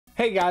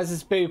Hey guys,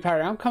 it's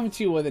Babypowder. I'm coming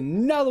to you with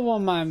another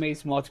one of my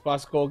amazing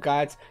multi-box gold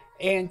guides,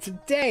 and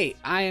today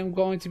I am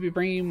going to be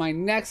bringing you my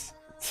next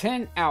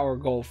 10-hour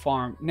gold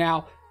farm.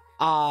 Now,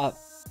 I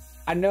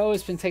know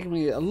it's been taking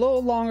me a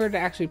little longer to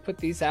actually put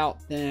these out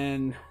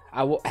than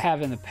I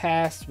have in the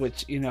past,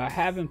 which, you know, I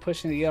have been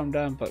pushing to get them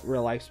done, but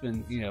real life's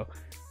been, you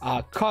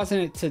know, causing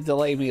it to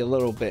delay me a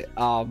little bit.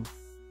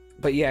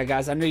 But yeah,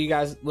 guys, I know you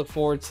guys look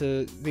forward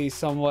to these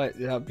somewhat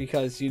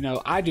because, you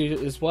know, I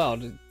do as well,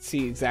 to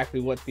see exactly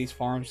what these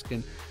farms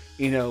can,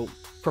 you know,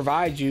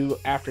 provide you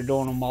after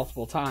doing them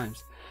multiple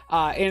times.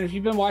 And if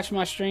you've been watching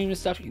my stream and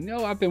stuff, you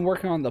know I've been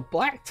working on the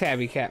black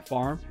tabby cat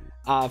farm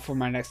for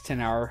my next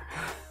 10-hour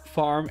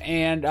farm.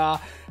 And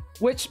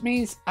which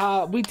means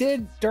we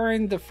did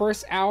during the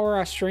first hour,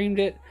 I streamed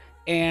it.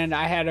 And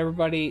I had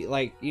everybody,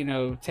 like, you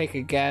know, take a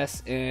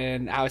guess,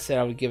 and I said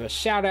I would give a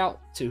shout out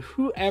to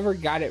whoever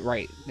got it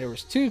right. There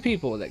was 2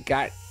 people that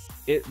got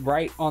it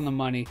right on the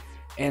money,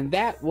 and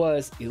that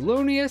was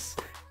Elunius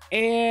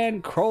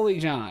and Crowley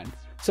John.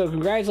 So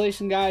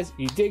congratulations, guys,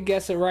 you did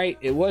guess it right.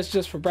 It was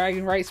just for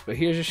bragging rights, but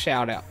here's your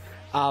shout out.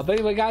 But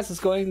anyway, guys, let's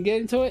go ahead and get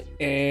into it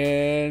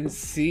and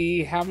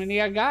see how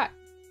many I got.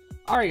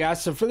 All right,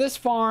 guys, so for this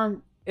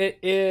farm, it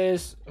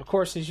is, of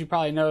course, as you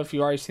probably know if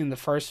you've already seen the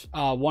first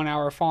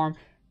 1-hour farm,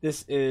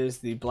 this is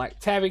the black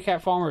tabby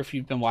cat farm. Or if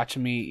you've been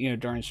watching me, you know,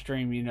 during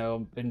stream, you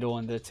know, been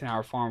doing the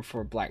 10-hour farm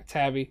for black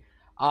tabby.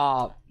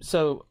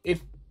 So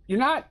if you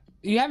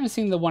haven't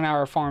seen the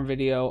 1-hour farm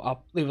video,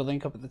 I'll leave a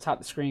link up at the top of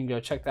the screen. Go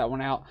check that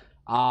one out.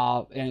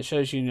 And it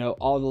shows you know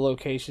all the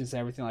locations and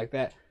everything like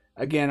that.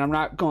 Again, I'm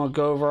not going to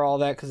go over all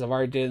that because I've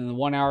already did it in the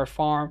 1-hour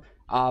farm.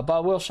 But I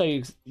will show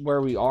you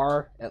where we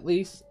are, at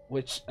least,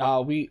 which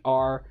we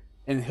are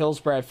in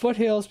Hillsbrad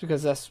Foothills,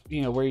 because that's,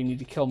 you know, where you need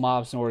to kill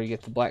mobs in order to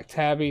get the black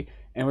tabby.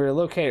 And we're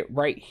located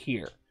right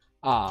here,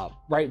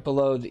 right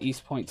below the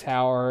East Point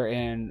Tower,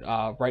 and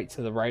right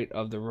to the right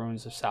of the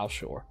ruins of South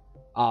Shore.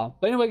 But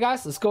anyway,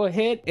 guys, let's go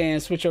ahead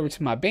and switch over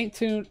to my bank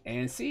tune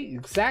and see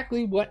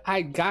exactly what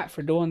I got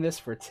for doing this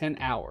for 10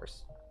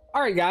 hours.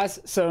 All right, guys,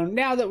 so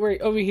now that we're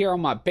over here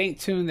on my bank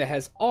tune that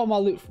has all my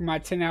loot for my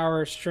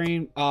 10-hour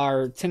stream,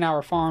 or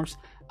 10-hour farms,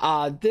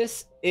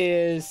 this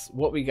is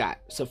what we got.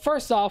 So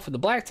first off, for the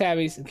black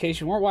tabbies, in case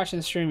you weren't watching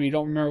the stream and you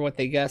don't remember what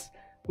they guessed,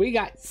 we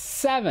got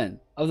 7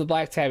 of the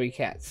black tabby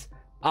cats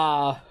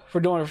for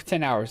doing it for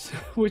 10 hours,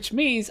 which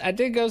means I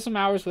did go some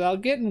hours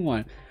without getting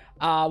one,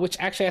 which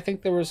actually I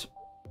think there was,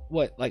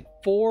 what, like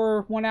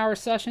 4 1-hour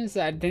sessions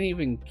that I didn't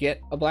even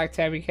get a black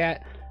tabby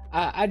cat.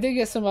 I did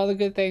get some other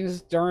good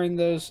things during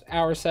those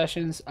hour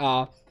sessions,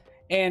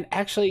 and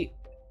actually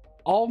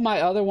all of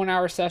my other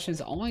 1-hour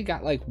sessions I only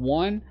got like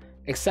 1,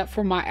 except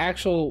for my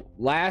actual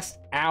last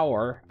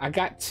hour. I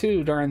got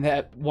 2 during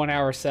that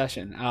 1-hour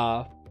session.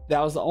 That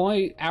was the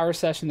only hour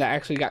session that I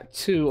actually got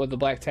 2 of the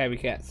black tabby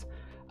cats.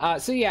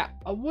 So yeah,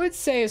 I would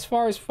say as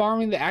far as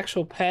farming the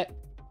actual pet,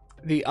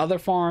 the other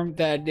farm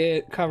that I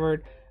did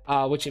covered,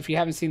 which if you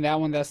haven't seen that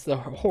one, that's the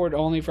horde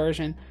only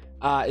version,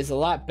 is a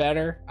lot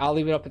better. I'll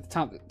leave it up at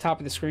the top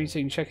of the screen so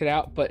you can check it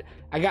out. But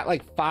I got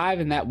like 5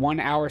 in that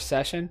 1-hour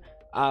session.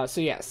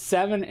 So yeah,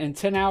 7 in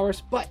 10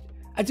 hours. But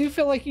I do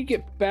feel like you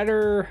get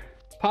better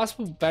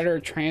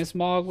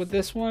transmog with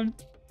this one,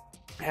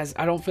 as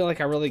I don't feel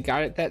like I really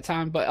got it that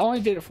time, but I only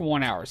did it for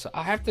 1 hour, so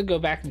I have to go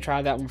back and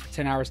try that one for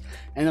 10 hours,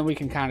 and then we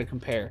can kind of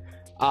compare.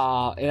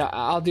 And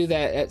I'll do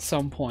that at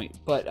some point.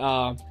 But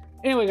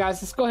anyway, guys,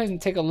 let's go ahead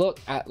and take a look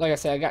at, like I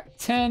said, I got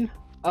 10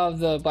 of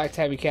the black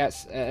tabby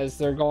cats as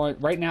they're going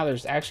right now.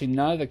 There's actually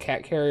none of the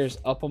cat carriers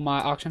up on my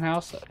auction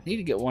house, so I need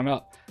to get one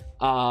up.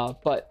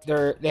 But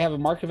they have a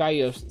market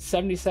value of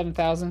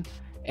 77,000,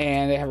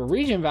 and they have a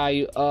region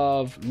value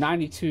of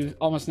 92,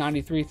 almost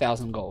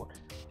 93,000 gold.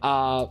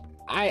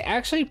 I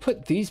actually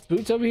put these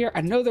boots over here. I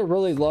know they're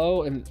really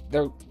low, and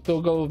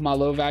they'll go with my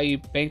low value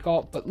bank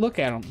alt, but look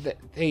at them.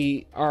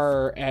 They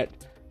are at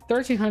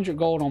 1,300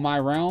 gold on my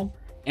realm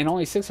and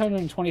only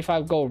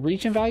 625 gold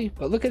region value.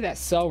 But look at that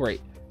sell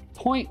rate,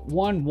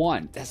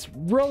 0.11. That's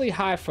really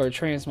high for a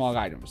transmog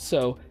item.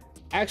 So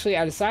actually,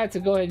 I decided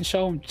to go ahead and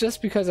show them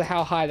just because of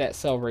how high that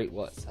sell rate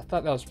was. I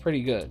thought that was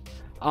pretty good.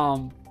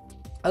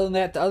 Other than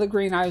that, the other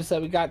green items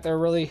that we got, they're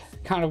really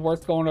kind of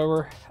worth going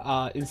over.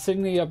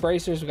 Insignia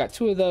bracers, we got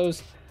 2 of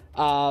those.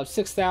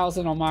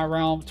 6,000 on my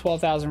realm,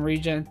 12,000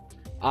 region.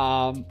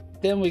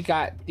 Then we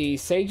got the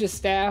Sage's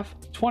staff,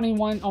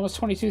 21, almost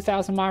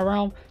 22,000 my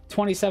realm,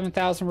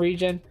 27,000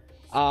 region.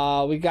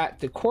 We got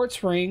the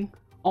quartz ring,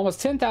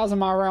 almost 10,000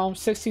 my realm,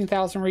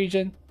 16,000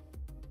 region.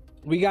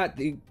 We got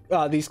the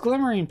these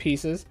glimmering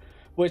pieces,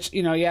 which,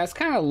 you know, yeah, it's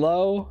kind of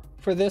low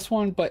for this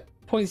one, but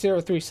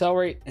 0.03 sell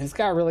rate, and it's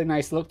got a really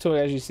nice look to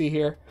it, as you see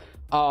here.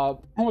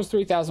 Almost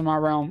 3,000 my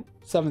realm,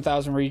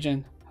 7,000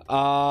 region.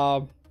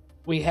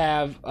 We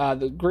have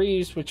the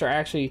greaves, which are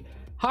actually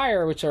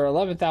higher, which are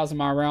 11,000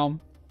 my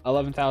realm,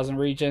 11,000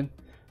 region.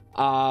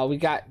 We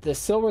got the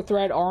silver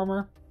thread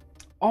armor,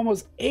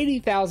 almost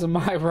 80,000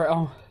 my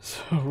realm,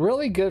 so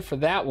really good for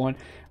that one.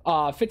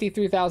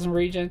 53,000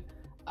 region.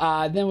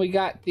 Then we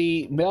got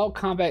the male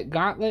combat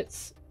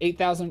gauntlets,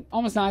 8,000,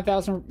 almost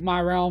 9,000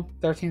 my realm,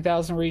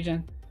 13,000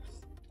 region.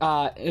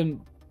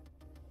 And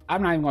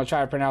I'm not even gonna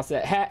try to pronounce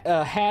that.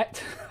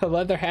 A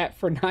leather hat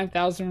for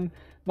 9,000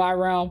 my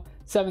realm,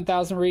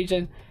 7,000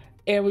 region.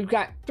 And we've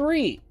got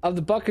 3 of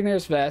the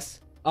Buccaneers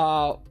vests.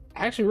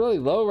 Actually really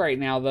low right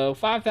now though,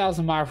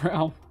 5,000 my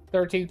realm,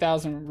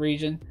 13,000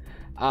 region.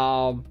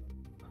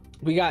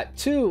 We got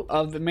 2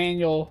 of the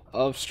manual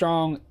of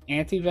strong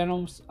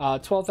anti-venoms,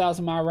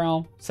 12,000 my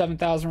realm,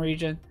 7,000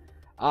 region.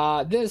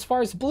 Then as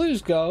far as the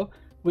blues go,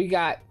 we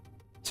got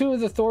 2 of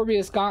the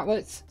Thorbius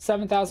gauntlets,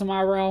 7,000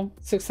 my realm,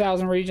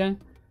 6,000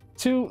 region.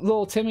 2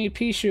 little Timmy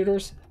pea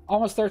shooters,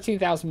 almost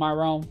 13,000 my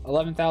realm,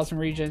 11,000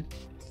 region.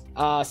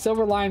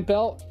 Silver line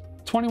belt,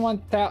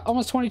 21,000,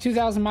 almost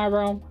 22,000 my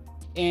realm,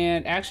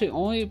 and actually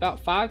only about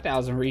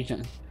 5,000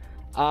 region.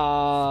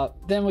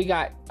 Then we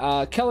got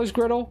Keller's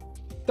griddle,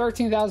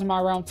 13,000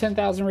 my realm,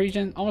 10,000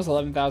 region, almost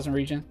 11,000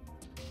 region.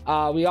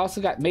 We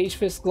also got Mage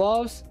Fist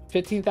gloves,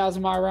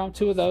 15,000 my realm,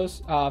 2 of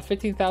those,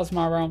 15,000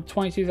 my realm,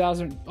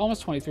 22,000,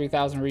 almost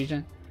 23,000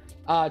 region.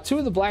 2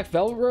 of the black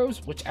velvet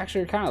robes, which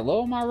actually are kind of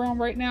low in my realm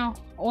right now,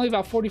 only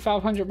about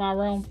 4,500 my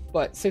realm,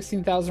 but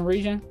 16,000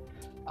 region.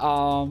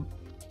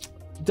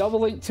 Double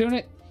link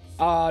tunic,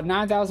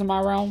 9,000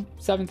 my realm,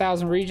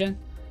 7,000 region.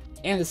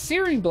 And the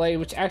searing blade,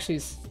 which actually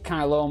is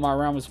kind of low in my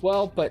realm as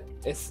well, but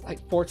it's like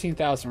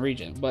 14,000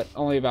 region, but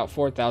only about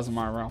 4,000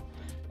 my realm.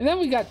 And then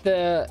we got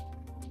the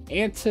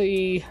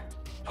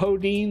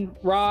anti-podine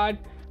rod,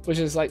 which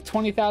is like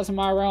 20,000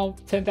 my realm,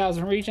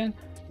 10,000 region.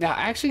 Now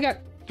I actually got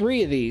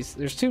 3 of these.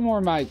 There's 2 more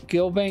in my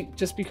guild bank,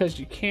 just because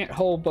you can't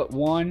hold but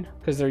 1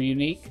 because they're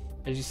unique.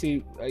 As you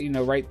see, you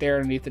know, right there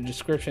underneath the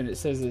description, it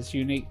says it's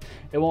unique.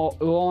 It will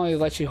only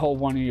let you hold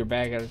 1 in your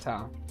bag at a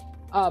time.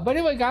 But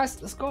anyway,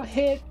 guys, let's go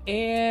ahead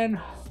and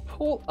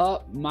pull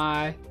up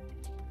my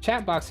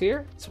chat box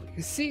here so we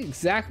can see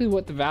exactly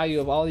what the value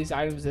of all these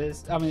items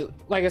is. I mean,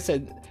 like I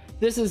said,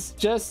 this is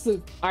just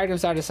the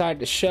items I decided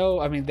to show.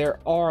 I mean, there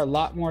are a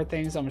lot more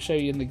things I'm gonna show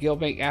you in the guild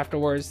bank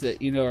afterwards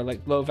that, you know, are like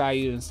low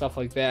value and stuff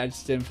like that. I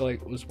just didn't feel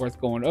like it was worth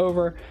going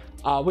over.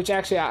 Which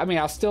actually, I mean,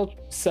 I'll still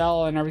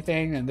sell and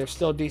everything, and they're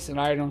still decent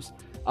items.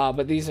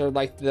 But these are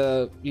like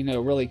the, you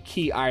know, really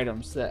key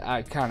items that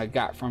I kind of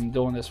got from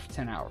doing this for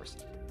 10 hours.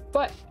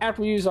 But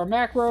after we use our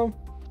macro,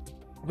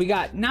 we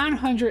got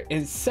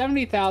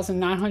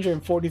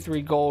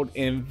 970,943 gold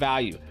in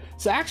value.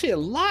 So actually a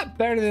lot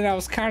better than I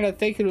was kind of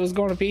thinking it was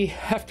going to be,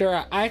 after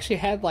I actually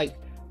had like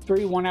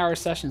 3 1-hour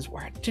sessions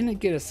where I didn't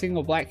get a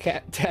single black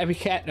cat, tabby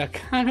cat, and I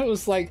kind of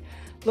was like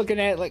looking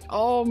at it like,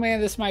 oh man,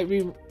 this might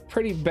be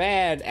pretty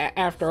bad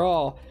after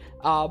all.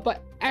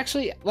 But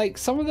actually, like,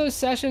 some of those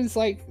sessions,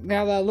 like,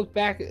 now that I look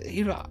back,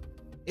 you know,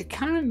 it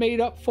kind of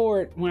made up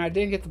for it when I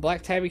didn't get the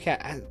black tabby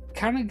cat. I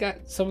kind of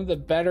got some of the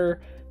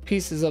better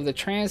pieces of the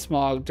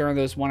transmog during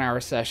those 1-hour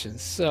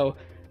sessions. So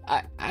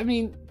I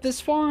mean, this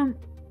farm,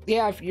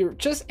 yeah, if you're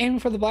just aiming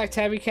for the black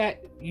tabby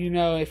cat, you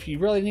know, if you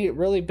really need it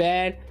really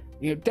bad,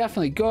 you know,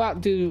 definitely go out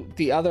and do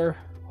the other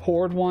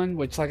horde one,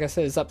 which, like I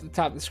said, is up at the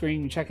top of the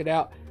screen. You check it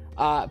out.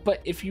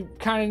 But if you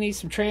kind of need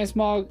some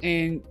transmog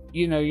and,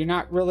 you know, you're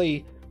not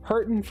really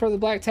hurting for the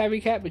black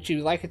tabby cat, but you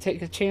like to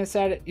take a chance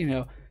at it, you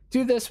know,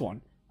 do this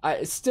one.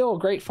 It's still a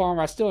great farm.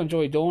 I still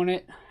enjoy doing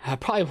it. I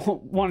probably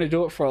won't want to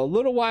do it for a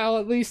little while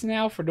at least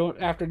now.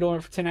 After doing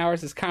it for 10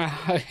 hours, it's kind of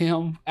how I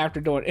am after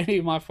doing any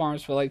of my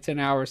farms for like 10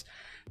 hours.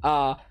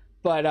 But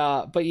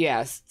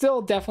yeah,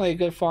 still definitely a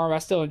good farm. I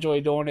still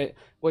enjoy doing it,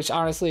 which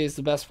honestly is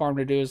the best farm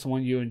to do, is the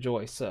one you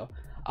enjoy. So,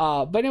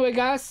 but anyway,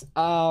 guys,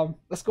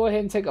 let's go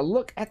ahead and take a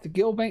look at the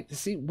guild bank to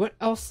see what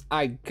else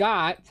I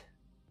got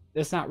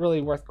that's not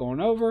really worth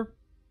going over.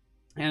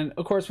 And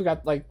of course, we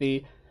got like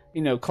the,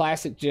 you know,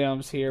 classic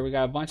gems here. We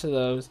got a bunch of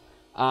those.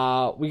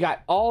 We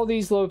got all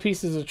these low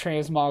pieces of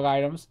transmog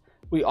items.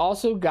 We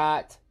also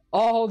got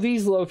all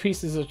these low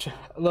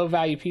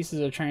value pieces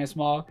of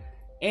transmog,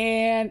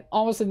 and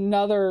almost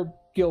another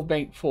guild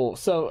bank full.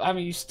 So I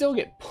mean, you still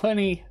get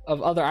plenty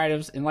of other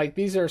items, and like,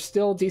 these are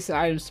still decent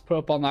items to put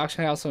up on the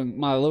auction house on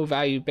my low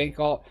value bank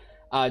alt.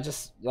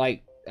 Just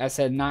like I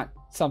said, not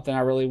something I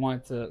really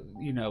want to,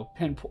 you know,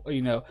 pinpoint,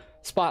 you know,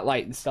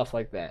 spotlight and stuff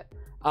like that.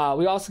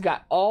 We also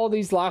got all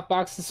these lock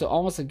boxes, so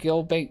almost a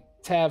guild bank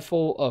tab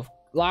full of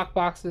lock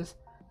boxes.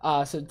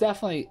 So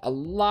definitely a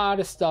lot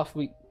of stuff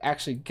we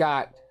actually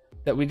got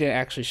that we didn't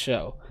actually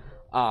show.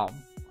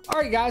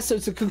 Alright guys, so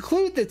to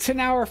conclude the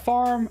 10-hour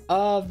farm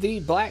of the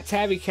black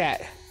tabby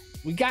cat,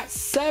 we got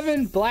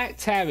 7 black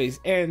tabbies.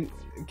 And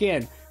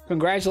again,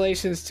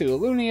 congratulations to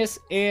Alunius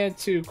and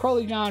to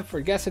Crowley John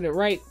for guessing it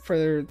right.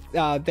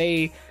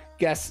 They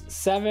guessed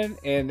 7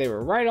 and they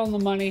were right on the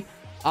money.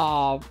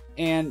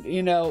 And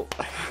you know,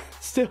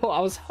 still I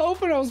was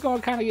hoping I was going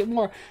to kind of get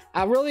more.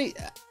 I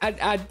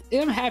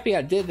am happy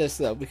I did this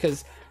though,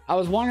 because I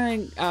was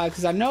wondering,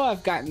 because I know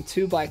I've gotten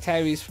 2 black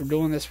tabbies for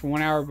doing this for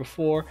 1 hour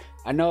before.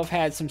 I know I've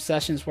had some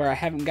sessions where I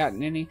haven't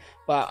gotten any,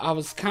 but I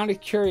was kind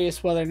of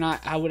curious whether or not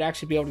I would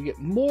actually be able to get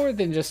more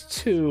than just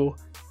 2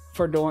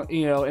 for doing,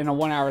 you know, in a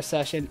 1 hour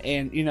session.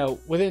 And you know,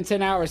 within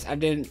 10 hours I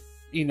didn't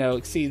you know,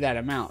 exceed that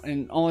amount,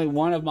 and only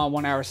one of my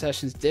 1 hour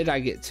sessions did I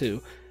get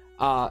to.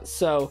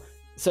 So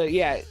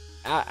yeah,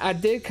 I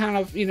did kind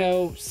of, you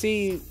know,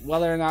 see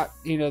whether or not,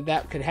 you know,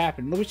 that could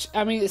happen, which,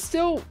 I mean, it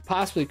still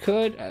possibly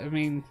could. I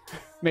mean,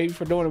 maybe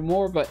for doing it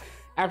more, but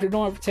after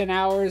doing it for 10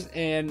 hours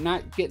and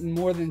not getting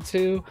more than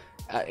 2,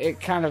 it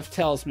kind of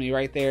tells me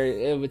right there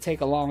it would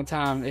take a long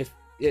time. If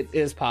it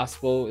is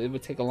possible, it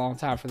would take a long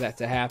time for that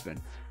to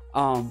happen,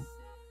 at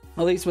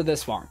least with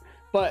this farm.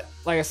 But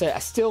like I said, I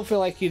still feel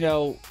like, you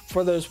know,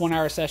 for those 1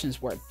 hour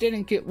sessions where I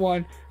didn't get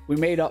one, we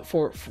made up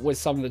for it with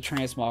some of the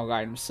transmog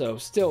items. So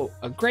still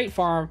a great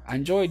farm. I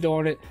enjoy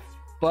doing it,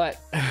 but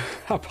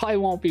I probably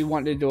won't be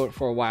wanting to do it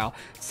for a while.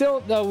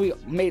 Still though, we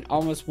made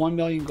almost 1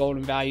 million gold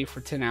in value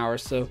for 10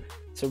 hours. So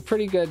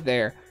pretty good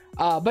there.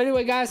 But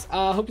anyway, guys,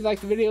 hope you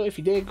liked the video. If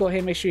you did, go ahead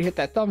and make sure you hit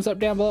that thumbs up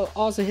down below.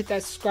 Also hit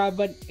that subscribe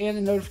button and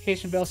the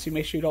notification bell so you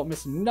make sure you don't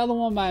miss another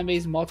one of my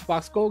amazing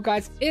multi-box gold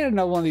guides and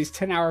another one of these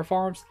 10-hour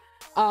farms.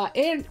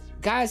 And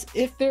guys,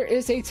 if there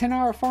is a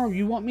 10-hour farm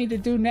you want me to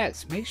do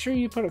next, make sure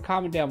you put a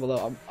comment down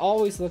below. I'm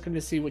always looking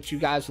to see what you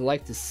guys would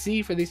like to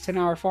see for these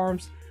 10-hour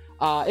farms.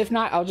 If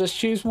not, I'll just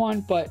choose one,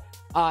 but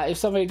if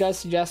somebody does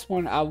suggest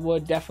one, I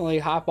would definitely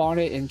hop on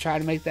it and try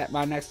to make that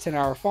my next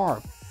 10-hour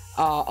farm.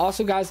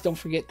 Also, guys, don't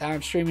forget that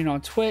I'm streaming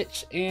on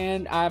Twitch,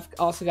 and I've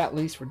also got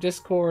links for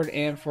Discord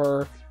and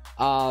for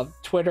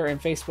Twitter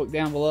and Facebook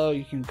down below.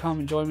 You can come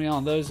and join me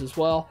on those as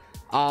well.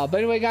 But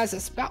anyway, guys,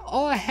 that's about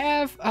all I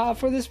have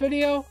for this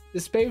video.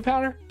 This is Baby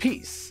Powder.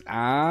 Peace.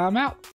 I'm out.